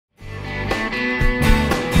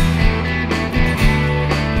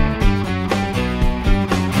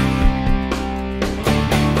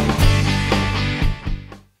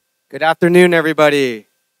Good afternoon, everybody.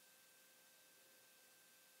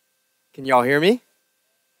 Can y'all hear me?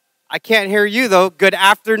 I can't hear you, though. Good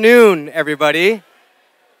afternoon, everybody.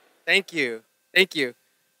 Thank you. Thank you.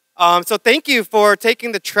 So thank you for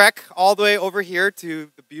taking the trek all the way over here to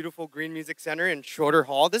the beautiful Green Music Center in Schroeder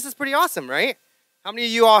Hall. This is pretty awesome, right? How many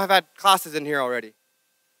of you all have had classes in here already?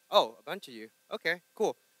 Oh, a bunch of you. Okay,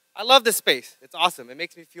 cool. I love this space. It's awesome. It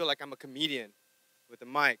makes me feel like I'm a comedian with a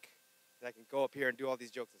mic. That I can go up here and do all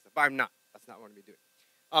these jokes and stuff. But I'm not. That's not what I'm going to be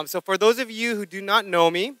doing. So for those of you who do not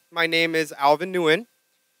know me, my name is Alvin Nguyen,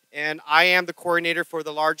 and I am the coordinator for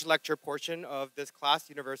the large lecture portion of this class,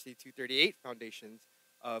 University 238, Foundations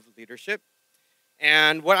of Leadership.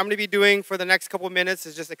 And what I'm going to be doing for the next couple of minutes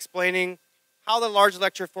is just explaining how the large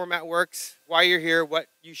lecture format works, why you're here, what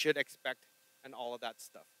you should expect, and all of that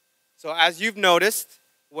stuff. So as you've noticed,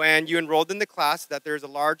 when you enrolled in the class, that there's a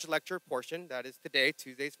large lecture portion, that is today,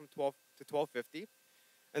 Tuesdays from 12 to 12:50.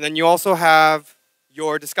 And then you also have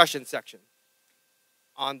your discussion section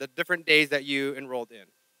on the different days that you enrolled in.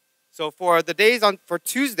 So for the days for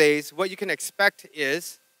Tuesdays, what you can expect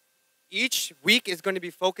is each week is going to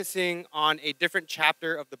be focusing on a different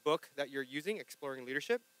chapter of the book that you're using, Exploring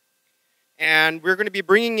Leadership. And we're going to be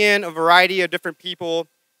bringing in a variety of different people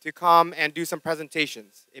to come and do some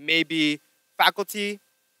presentations. It may be faculty,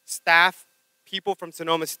 staff, people from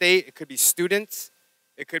Sonoma State. It could be students.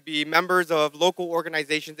 It could be members of local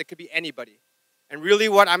organizations. It could be anybody. And really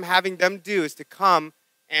what I'm having them do is to come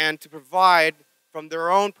and to provide from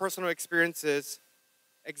their own personal experiences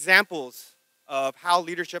examples of how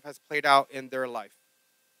leadership has played out in their life,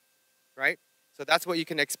 right? So that's what you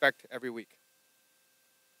can expect every week.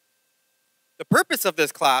 The purpose of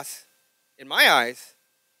this class, in my eyes,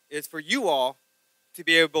 is for you all to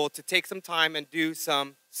be able to take some time and do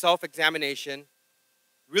some self-examination,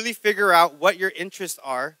 really figure out what your interests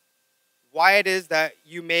are, why it is that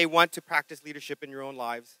you may want to practice leadership in your own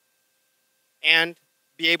lives, and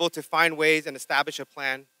be able to find ways and establish a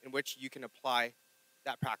plan in which you can apply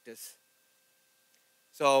that practice.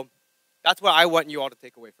 So that's what I want you all to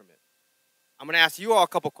take away from it. I'm going to ask you all a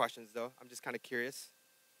couple questions, though. I'm just kind of curious.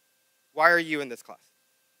 Why are you in this class?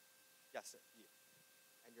 Yes, sir. You.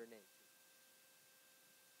 And your name.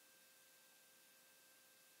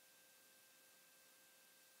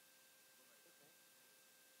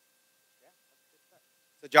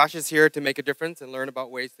 So Josh is here to make a difference and learn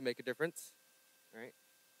about ways to make a difference, right?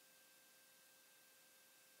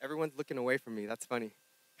 Everyone's looking away from me. That's funny.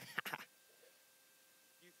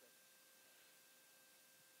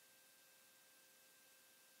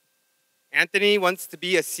 Anthony wants to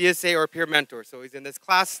be a CSA or a peer mentor, so he's in this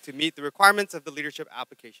class to meet the requirements of the leadership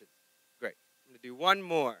application. Great. I'm going to do one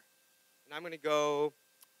more, and I'm going to go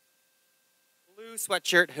blue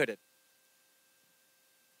sweatshirt hooded.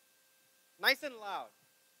 Nice and loud.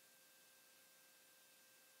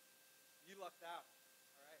 You lucked out.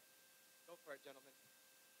 All right. Go for it, gentlemen.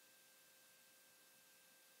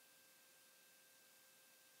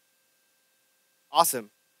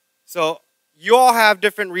 Awesome. So you all have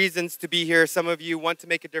different reasons to be here. Some of you want to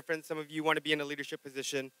make a difference. Some of you want to be in a leadership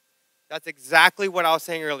position. That's exactly what I was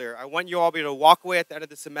saying earlier. I want you all to be able to walk away at the end of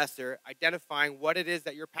the semester identifying what it is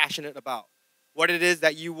that you're passionate about, what it is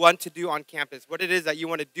that you want to do on campus, what it is that you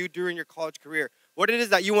want to do during your college career, what it is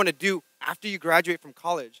that you want to do after you graduate from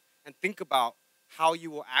college, and think about how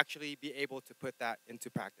you will actually be able to put that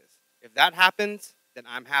into practice. If that happens, then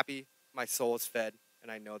I'm happy, my soul is fed,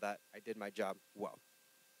 and I know that I did my job well.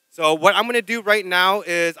 So what I'm going to do right now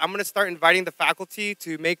is I'm going to start inviting the faculty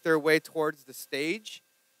to make their way towards the stage,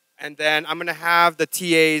 and then I'm going to have the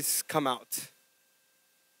TAs come out.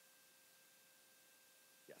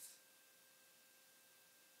 Yes.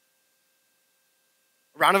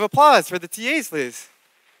 A round of applause for the TAs, please.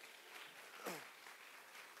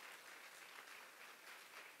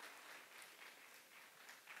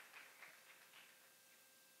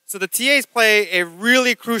 So the TAs play a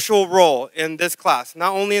really crucial role in this class,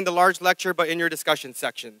 not only in the large lecture, but in your discussion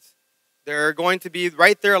sections. They're going to be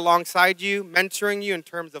right there alongside you, mentoring you in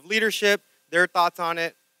terms of leadership, their thoughts on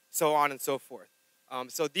it, so on and so forth.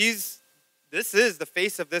 So this is the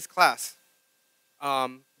face of this class.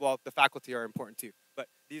 Well, the faculty are important too, but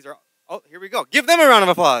these are, oh, here we go. Give them a round of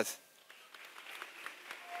applause.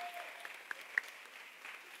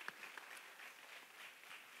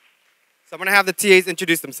 So I'm going to have the TAs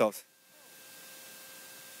introduce themselves.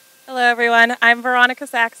 Hello, everyone. I'm Veronica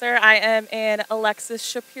Saxer. I am in Alexis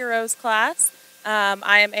Shapiro's class.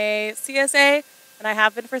 I am a CSA, and I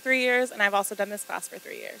have been for 3 years, and I've also done this class for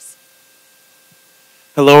 3 years.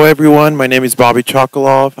 Hello, everyone. My name is Bobby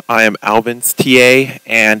Chokolov. I am Alvin's TA,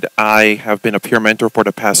 and I have been a peer mentor for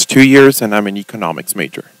the past 2 years, and I'm an economics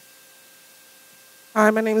major. Hi,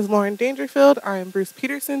 my name is Lauren Dangerfield. I am Bruce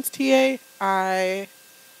Peterson's TA. I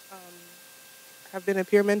um, have been a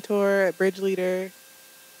peer mentor, a bridge leader, and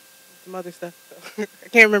some other stuff. So I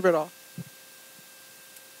can't remember it all.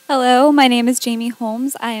 Hello, my name is Jamie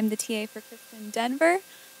Holmes. I am the TA for Kristen Denver.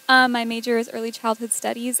 My major is early childhood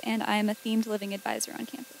studies, and I am a themed living advisor on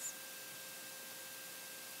campus.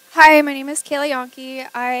 Hi, my name is Kayla Yonke.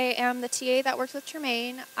 I am the TA that works with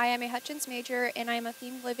Tremaine. I am a Hutchins major, and I am a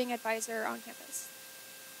themed living advisor on campus.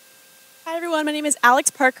 Hi everyone, my name is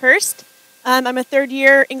Alex Parkhurst. I'm a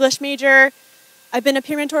third-year English major. I've been a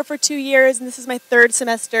peer mentor for 2 years, and this is my third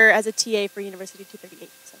semester as a TA for University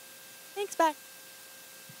 238. So, thanks, bye.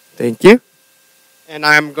 Thank you. And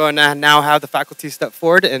I'm going to now have the faculty step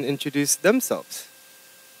forward and introduce themselves.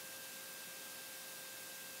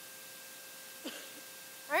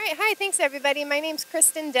 All right, hi, thanks everybody. My name's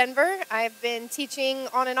Kristen Denver. I've been teaching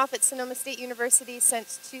on and off at Sonoma State University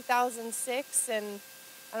since 2006, and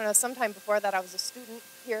I don't know, sometime before that I was a student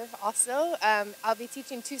here also. I'll be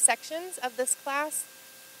teaching 2 sections of this class.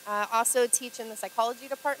 Also teach in the psychology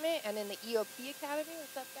department and in the EOP Academy.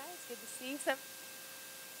 What's up, guys? Good to see some.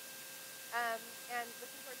 And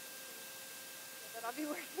looking forward to that I'll be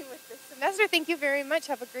working with this semester. Thank you very much.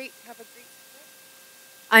 Have a great semester.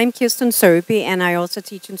 I'm Kirsten Serby, and I also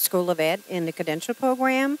teach in School of Ed in the credential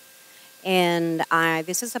program. And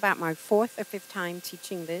this is about my 4th or 5th time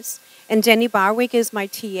teaching this. And Jenny Barwick is my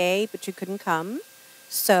TA, but she couldn't come.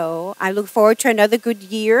 So I look forward to another good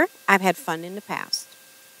year. I've had fun in the past.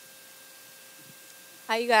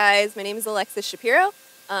 Hi, you guys. My name is Alexis Shapiro.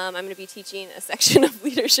 I'm going to be teaching a section of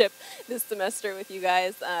leadership this semester with you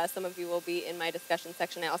guys. Some of you will be in my discussion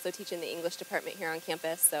section. I also teach in the English department here on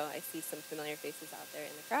campus, so I see some familiar faces out there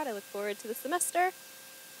in the crowd. I look forward to the semester.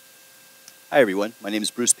 Hi, everyone. My name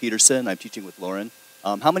is Bruce Peterson. I'm teaching with Lauren.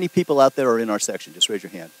 How many people out there are in our section? Just raise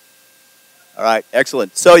your hand. All right,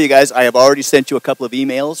 excellent. So, you guys, I have already sent you a couple of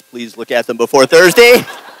emails. Please look at them before Thursday.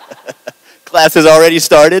 Class has already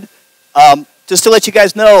started. Just to let you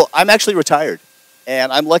guys know, I'm actually retired.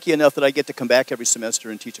 And I'm lucky enough that I get to come back every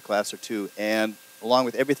semester and teach a class or two. And along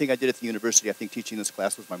with everything I did at the university, I think teaching this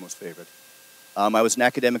class was my most favorite. I was an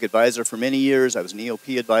academic advisor for many years. I was an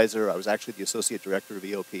EOP advisor. I was actually the associate director of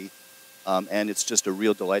EOP. And it's just a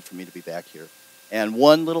real delight for me to be back here. And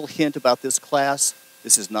one little hint about this class,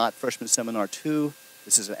 this is not Freshman Seminar 2.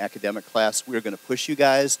 This is an academic class. We're going to push you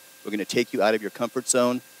guys. We're going to take you out of your comfort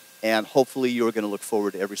zone. And hopefully you're going to look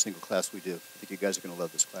forward to every single class we do. I think you guys are going to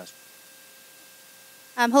love this class.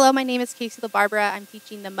 Hello, my name is Casey LaBarbara. I'm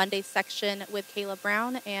teaching the Monday section with Kayla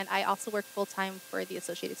Brown, and I also work full-time for the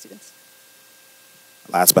Associated Students.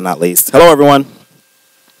 Last but not least, hello, everyone.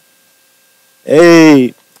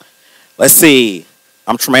 Hey, let's see.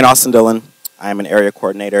 I'm Tremaine Austin Dillon. I am an area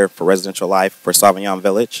coordinator for residential life for Sauvignon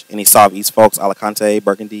Village in East Sauv, East Forks, Alicante,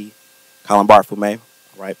 Burgundy, Colombard, Fumé.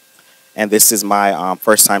 All right. And this is my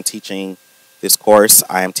first time teaching this course.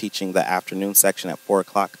 I am teaching the afternoon section at 4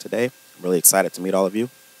 o'clock today. I'm really excited to meet all of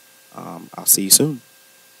you. I'll see you soon.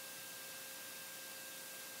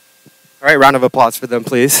 All right, round of applause for them,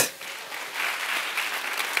 please.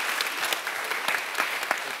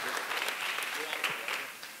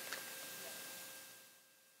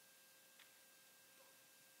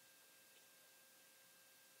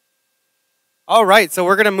 All right, so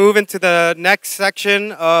we're going to move into the next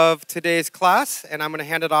section of today's class, and I'm going to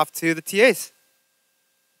hand it off to the TAs.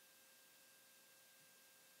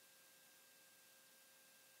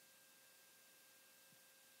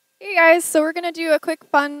 Hey guys, so we're gonna do a quick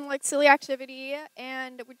fun, silly activity,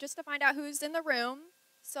 and just to find out who's in the room.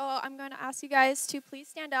 So I'm gonna ask you guys to please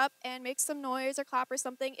stand up and make some noise or clap or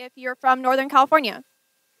something if you're from Northern California.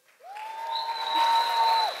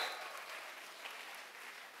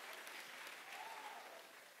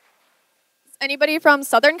 Is anybody from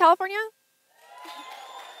Southern California?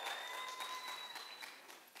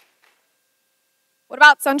 What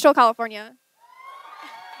about Central California?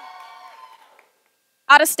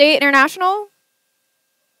 Out of state, international?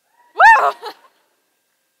 Woo!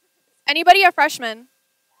 Anybody a freshman?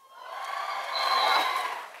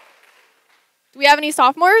 Do we have any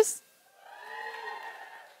sophomores?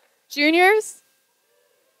 Juniors?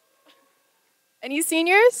 Any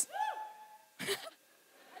seniors?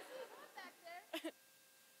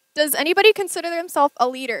 Does anybody consider themselves a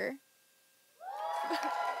leader?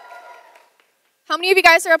 How many of you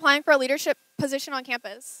guys are applying for a leadership position on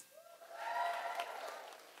campus?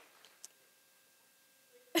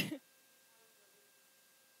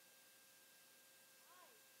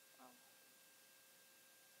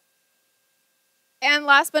 And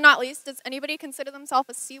last but not least, does anybody consider themselves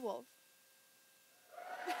a sea wolf?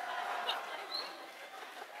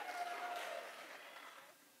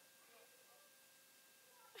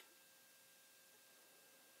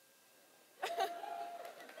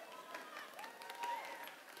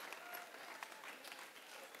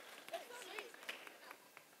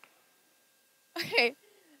 Okay.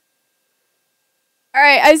 All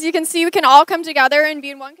right, as you can see, we can all come together and be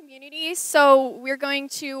in one community. So we're going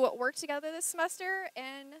to work together this semester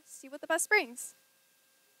and see what the best brings.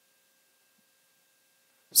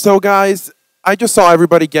 So, guys, I just saw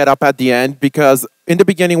everybody get up at the end because in the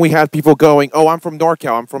beginning we had people going, oh, I'm from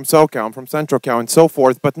NorCal, I'm from SoCal, I'm from Central Cal, and so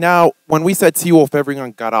forth. But now, when we said Seawolf,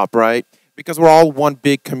 everyone got up, right? Because we're all one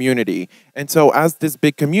big community. And so, as this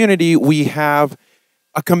big community, we have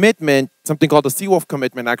a commitment, something called the Seawolf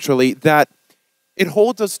commitment, actually, that it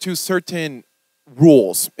holds us to certain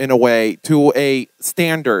rules, in a way, to a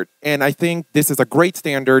standard. And I think this is a great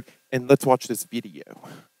standard. And let's watch this video.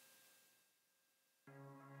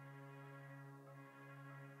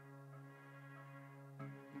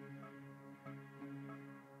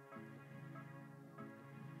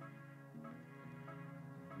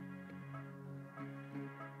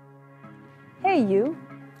 Hey, you.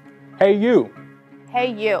 Hey, you.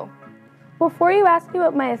 Hey, you. Before you ask me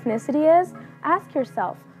what my ethnicity is, ask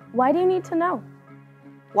yourself, why do you need to know?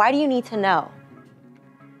 Why do you need to know?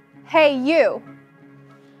 Hey, you.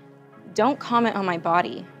 Don't comment on my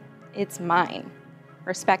body. It's mine.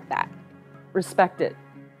 Respect that. Respect it.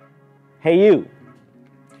 Hey, you.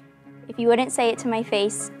 If you wouldn't say it to my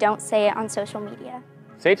face, don't say it on social media.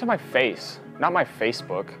 Say it to my face, not my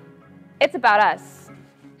Facebook. It's about us.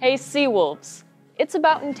 Hey, Seawolves. It's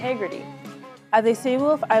about integrity. As a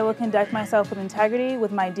Seawolf, I will conduct myself with integrity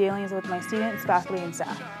with my dealings with my students, faculty, and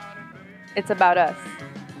staff. It's about us.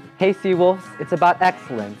 Hey, Seawolves, it's about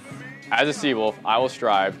excellence. As a Seawolf, I will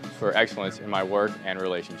strive for excellence in my work and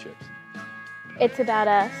relationships. It's about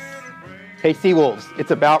us. Hey, Seawolves,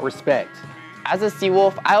 it's about respect. As a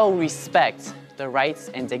Seawolf, I will respect the rights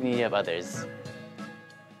and dignity of others.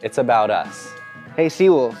 It's about us. Hey,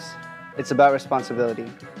 Seawolves, it's about responsibility.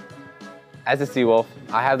 As a Seawolf,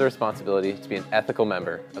 I have the responsibility to be an ethical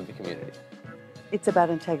member of the community. It's about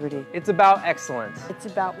integrity. It's about excellence. It's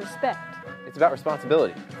about respect. It's about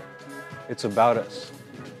responsibility. It's about us.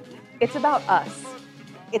 It's about us.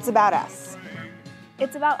 It's about us.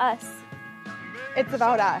 It's about us. It's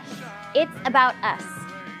about us. It's about us.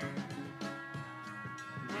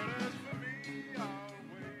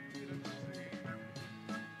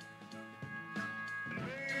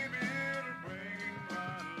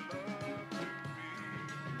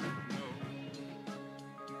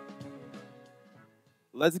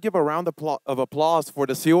 Let's give a round of applause for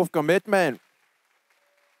the Seawolf commitment.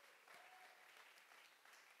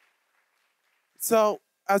 So,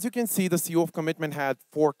 as you can see, the Seawolf commitment had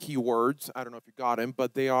 4 key words. I don't know if you got them,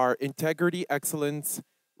 but they are integrity, excellence,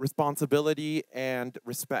 responsibility, and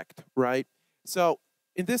respect, right? So,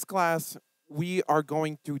 in this class, we are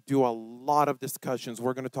going to do a lot of discussions.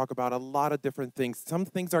 We're going to talk about a lot of different things. Some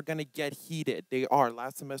things are going to get heated. They are.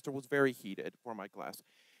 Last semester was very heated for my class.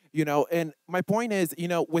 You know, and my point is, you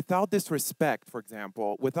know, without this respect, for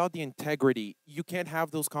example, without the integrity, you can't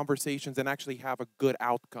have those conversations and actually have a good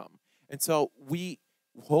outcome. And so we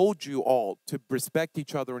hold you all to respect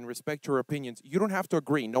each other and respect your opinions. You don't have to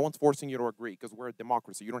agree. No one's forcing you to agree because we're a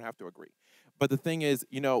democracy. You don't have to agree. But the thing is,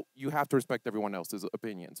 you know, you have to respect everyone else's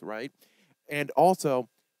opinions, right? And also,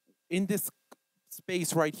 in this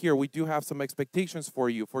space right here, we do have some expectations for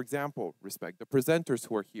you. For example, respect the presenters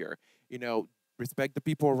who are here. You know, respect the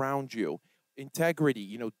people around you. Integrity,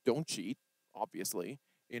 you know, don't cheat, obviously.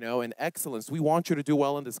 You know, and excellence. We want you to do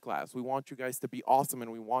well in this class. We want you guys to be awesome,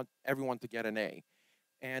 and we want everyone to get an A.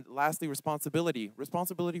 And lastly, responsibility.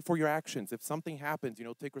 Responsibility for your actions. If something happens, you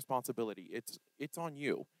know, take responsibility. It's on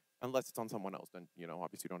you, unless it's on someone else. Then, you know,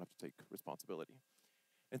 obviously you don't have to take responsibility.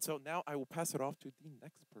 And so now I will pass it off to the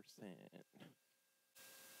next person.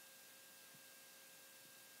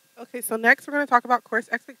 Okay, so next we're going to talk about course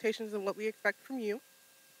expectations and what we expect from you.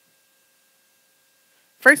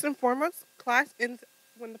 First and foremost, class ends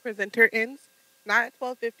when the presenter ends, not at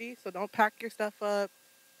 12:50, so don't pack your stuff up,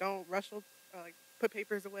 don't rush, put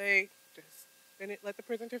papers away, just let the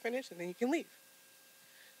presenter finish and then you can leave.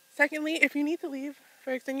 Secondly, if you need to leave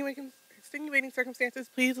for extenuating circumstances,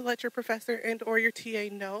 please let your professor and or your TA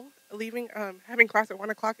know. Having class at 1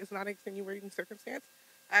 o'clock is not an extenuating circumstance.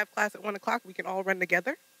 I have class at 1 o'clock, we can all run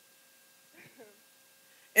together.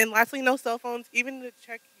 And lastly, no cell phones, even to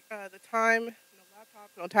check the time, no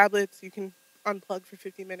laptops, no tablets, you can unplug for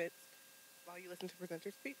 50 minutes while you listen to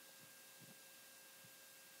presenters speak.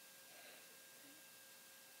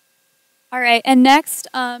 All right, and next,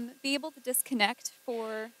 be able to disconnect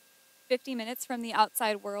for 50 minutes from the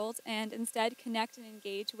outside world and instead connect and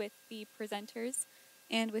engage with the presenters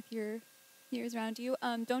and with your peers around you.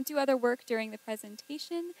 Don't do other work during the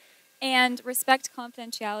presentation and respect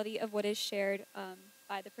confidentiality of what is shared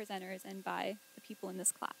by the presenters and by the people in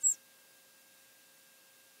this class.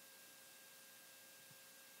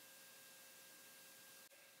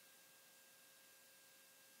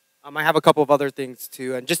 I have a couple of other things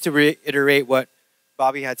too. And just to reiterate what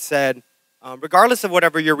Bobby had said, regardless of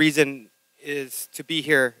whatever your reason is to be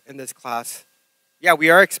here in this class, yeah, we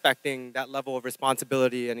are expecting that level of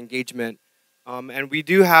responsibility and engagement. And we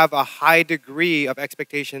do have a high degree of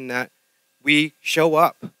expectation that we show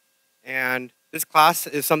up. And this class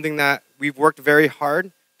is something that we've worked very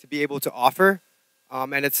hard to be able to offer.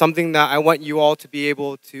 And it's something that I want you all to be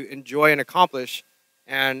able to enjoy and accomplish.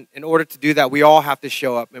 And in order to do that, we all have to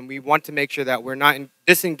show up. And we want to make sure that we're not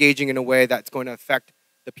disengaging in a way that's going to affect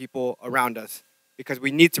the people around us. Because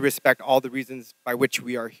we need to respect all the reasons by which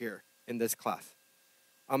we are here in this class.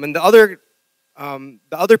 And the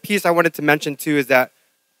other piece I wanted to mention too is that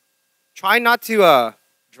try not to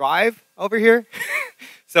drive over here.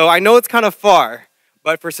 So I know it's kind of far,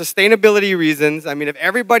 but for sustainability reasons, I mean, if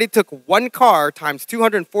everybody took one car times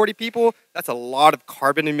 240 people, that's a lot of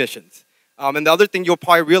carbon emissions. And the other thing you'll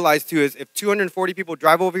probably realize too is if 240 people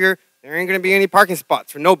drive over here, there ain't gonna be any parking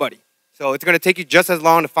spots for nobody. So it's gonna take you just as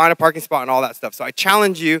long to find a parking spot and all that stuff. So I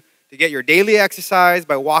challenge you to get your daily exercise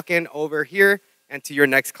by walking over here and to your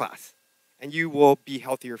next class. And you will be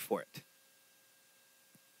healthier for it.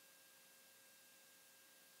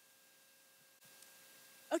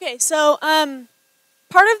 Okay, so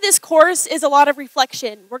part of this course is a lot of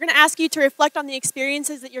reflection. We're going to ask you to reflect on the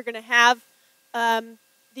experiences that you're going to have,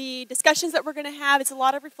 the discussions that we're going to have. It's a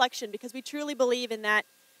lot of reflection because we truly believe in that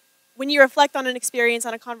when you reflect on an experience,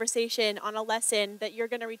 on a conversation, on a lesson, that you're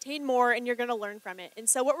going to retain more and you're going to learn from it. And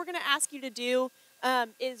so what we're going to ask you to do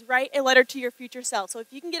is write a letter to your future self. So if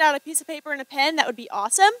you can get out a piece of paper and a pen, that would be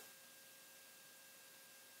awesome.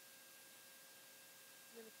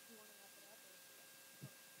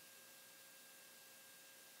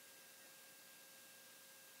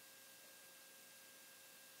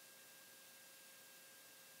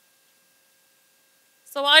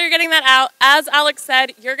 So while you're getting that out, as Alex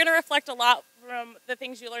said, you're going to reflect a lot from the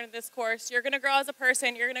things you learned in this course. You're going to grow as a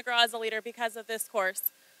person. You're going to grow as a leader because of this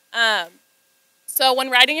course. So when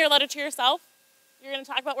writing your letter to yourself, you're going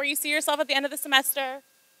to talk about where you see yourself at the end of the semester.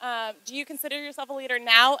 Do you consider yourself a leader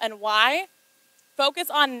now and why? Focus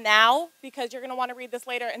on now because you're going to want to read this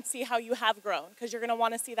later and see how you have grown because you're going to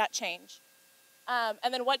want to see that change.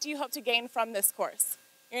 And then what do you hope to gain from this course?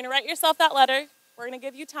 You're going to write yourself that letter. We're going to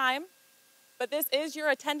give you time. But this is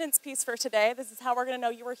your attendance piece for today. This is how we're going to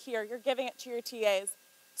know you were here. You're giving it to your TAs.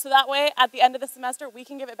 So that way, at the end of the semester, we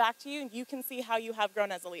can give it back to you and you can see how you have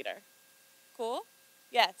grown as a leader. Cool?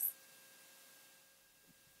 Yes.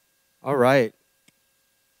 All right.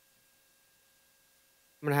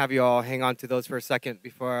 I'm going to have you all hang on to those for a second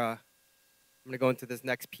before I'm going to go into this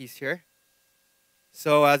next piece here.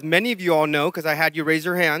 So as many of you all know, because I had you raise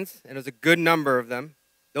your hands, and it was a good number of them,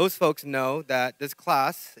 those folks know that this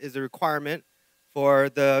class is a requirement for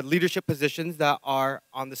the leadership positions that are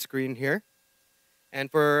on the screen here.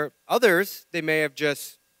 And for others, they may have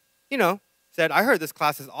just, said, I heard this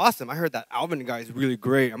class is awesome. I heard that Alvin guy is really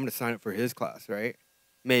great. I'm going to sign up for his class, right?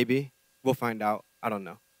 Maybe. We'll find out. I don't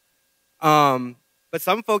know. But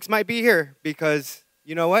some folks might be here because,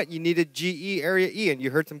 you know what? You needed GE Area E, and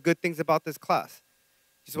you heard some good things about this class.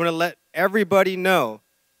 Just want to let everybody know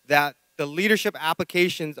that the leadership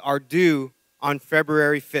applications are due on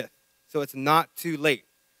February 5th. So it's not too late.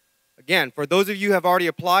 Again, for those of you who have already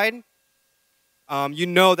applied, you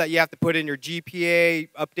know that you have to put in your GPA,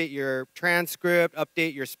 update your transcript,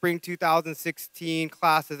 update your spring 2016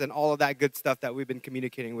 classes, and all of that good stuff that we've been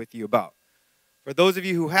communicating with you about. For those of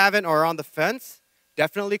you who haven't or are on the fence,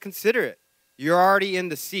 definitely consider it. You're already in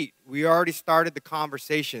the seat. We already started the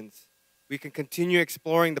conversations. We can continue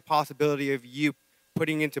exploring the possibility of you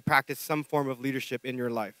putting into practice some form of leadership in your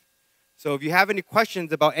life. So if you have any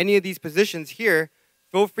questions about any of these positions here,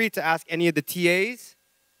 feel free to ask any of the TAs,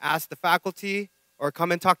 ask the faculty, or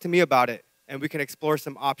come and talk to me about it, and we can explore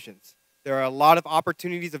some options. There are a lot of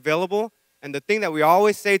opportunities available, and the thing that we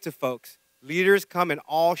always say to folks, leaders come in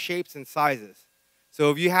all shapes and sizes.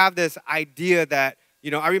 So if you have this idea that,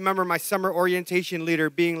 I remember my summer orientation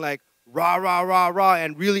leader being like, rah, rah, rah, rah,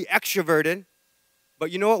 and really extroverted.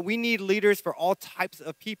 But you know what? We need leaders for all types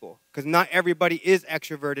of people because not everybody is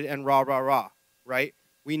extroverted and rah, rah, rah, right?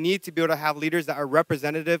 We need to be able to have leaders that are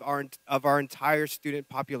representative of our entire student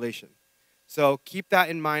population. So keep that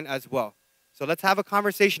in mind as well. So let's have a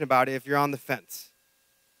conversation about it if you're on the fence.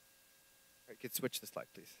 All right, could switch the slide,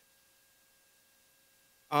 please.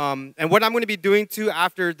 And what I'm going to be doing too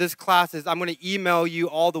after this class is I'm going to email you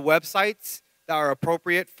all the websites that are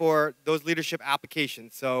appropriate for those leadership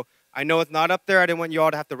applications. So I know it's not up there. I didn't want you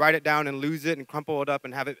all to have to write it down and lose it and crumple it up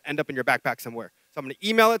and have it end up in your backpack somewhere. So I'm going to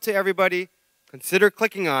email it to everybody. Consider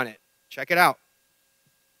clicking on it. Check it out.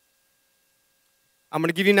 I'm going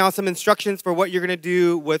to give you now some instructions for what you're going to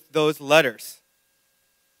do with those letters.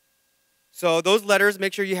 So those letters,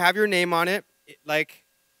 make sure you have your name on it. Like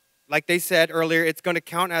they said earlier, it's going to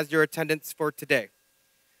count as your attendance for today.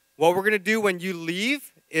 What we're going to do when you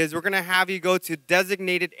leave is we're going to have you go to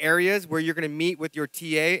designated areas where you're going to meet with your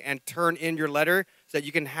TA and turn in your letter so that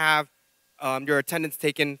you can have your attendance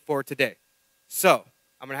taken for today. So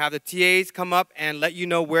I'm going to have the TAs come up and let you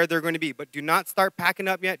know where they're going to be. But do not start packing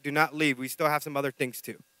up yet. Do not leave. We still have some other things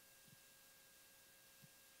too.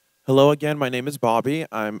 Hello again. My name is Bobby.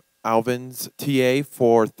 I'm Alvin's TA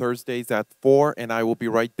for Thursdays at 4, and I will be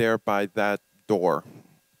right there by that door.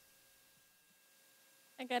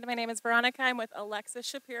 Again, my name is Veronica. I'm with Alexis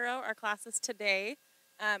Shapiro. Our class is today,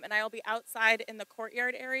 and I will be outside in the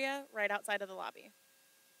courtyard area, right outside of the lobby.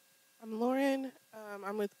 I'm Lauren.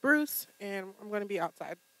 I'm with Bruce, and I'm going to be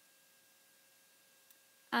outside.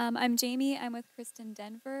 I'm Jamie. I'm with Kristen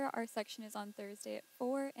Denver. Our section is on Thursday at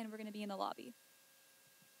 4, and we're going to be in the lobby.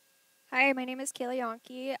 Hi, my name is Kayla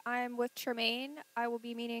Yonke. I'm with Tremaine. I will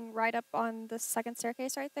be meeting right up on the second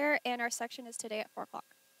staircase right there, and our section is today at 4 o'clock.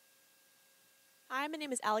 Hi, my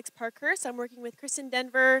name is Alex Parker. So I'm working with Kristen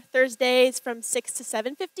Denver Thursdays from 6 to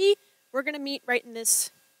 7:50. We're going to meet right in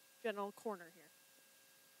this general corner here.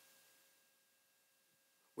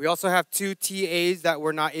 We also have 2 TAs that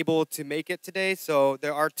were not able to make it today. So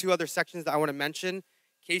there are 2 other sections that I want to mention.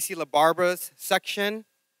 Casey LaBarbara's section.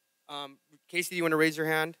 Casey, you want to raise your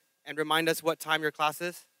hand and remind us what time your class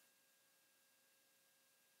is?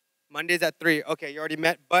 Mondays at 3. Okay, you already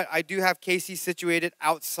met. But I do have Casey situated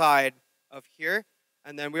outside of here.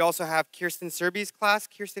 And then we also have Kirsten Serby's class.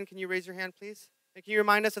 Kirsten, can you raise your hand, please? And can you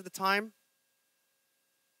remind us of the time?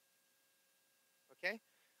 Okay.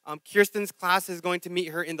 Kirsten's class is going to meet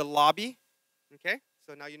her in the lobby. Okay,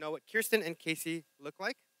 so now you know what Kirsten and Casey look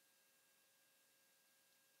like.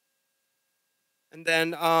 And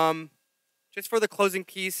then just for the closing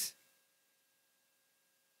piece,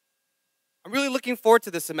 I'm really looking forward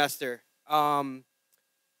to this semester for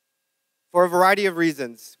a variety of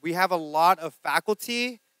reasons. We have a lot of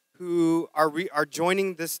faculty who are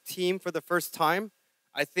joining this team for the first time.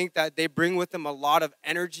 I think that they bring with them a lot of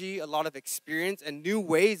energy, a lot of experience, and new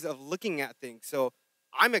ways of looking at things. So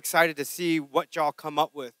I'm excited to see what y'all come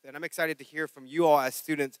up with, and I'm excited to hear from you all as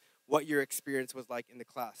students what your experience was like in the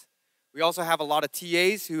class. We also have a lot of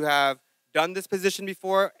TAs who have done this position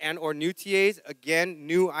before and or new TAs. Again,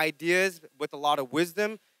 new ideas with a lot of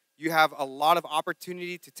wisdom. You have a lot of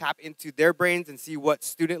opportunity to tap into their brains and see what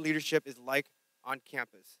student leadership is like on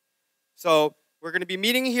campus. So we're going to be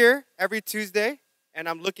meeting here every Tuesday, and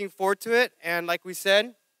I'm looking forward to it. And like we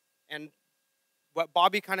said, and what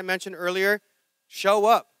Bobby kind of mentioned earlier, show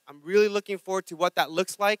up. I'm really looking forward to what that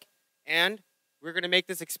looks like, and we're going to make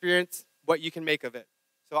this experience what you can make of it.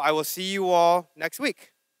 So I will see you all next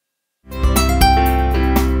week.